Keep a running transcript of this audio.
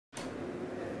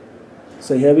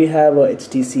So here we have a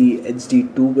HTC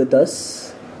HD2 with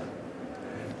us,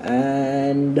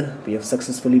 and we have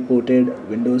successfully ported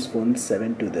Windows Phone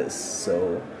 7 to this.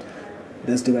 So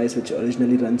this device, which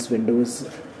originally runs Windows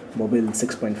Mobile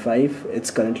 6.5, it's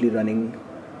currently running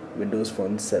Windows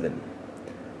Phone 7.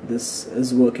 This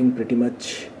is working pretty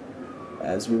much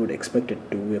as we would expect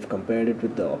it to. We have compared it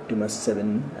with the Optimus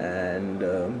 7 and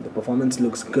the performance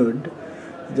looks good.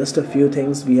 Just a few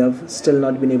things, we have still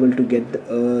not been able to get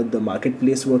the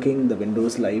marketplace working, the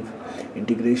Windows Live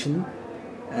integration,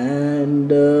 and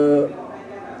the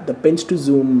pinch to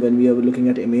zoom when we are looking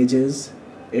at images,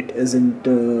 it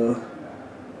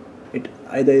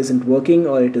either isn't working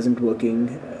or it isn't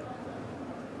working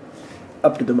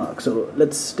up to the mark. So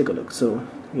let's take a look. So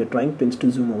we are trying pinch to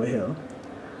zoom over here.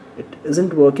 It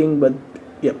isn't working, but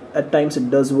yeah, at times it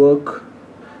does work,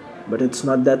 but it's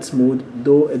not that smooth.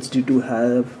 Though HD2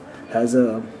 has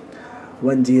a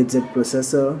 1 GHz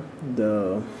processor,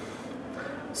 the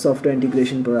software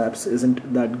integration perhaps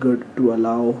isn't that good to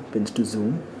allow pinch to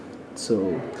zoom.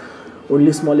 So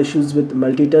only small issues with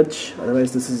multi-touch.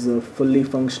 Otherwise, this is a fully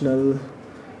functional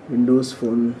Windows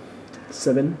Phone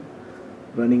 7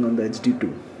 running on the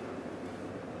HD2.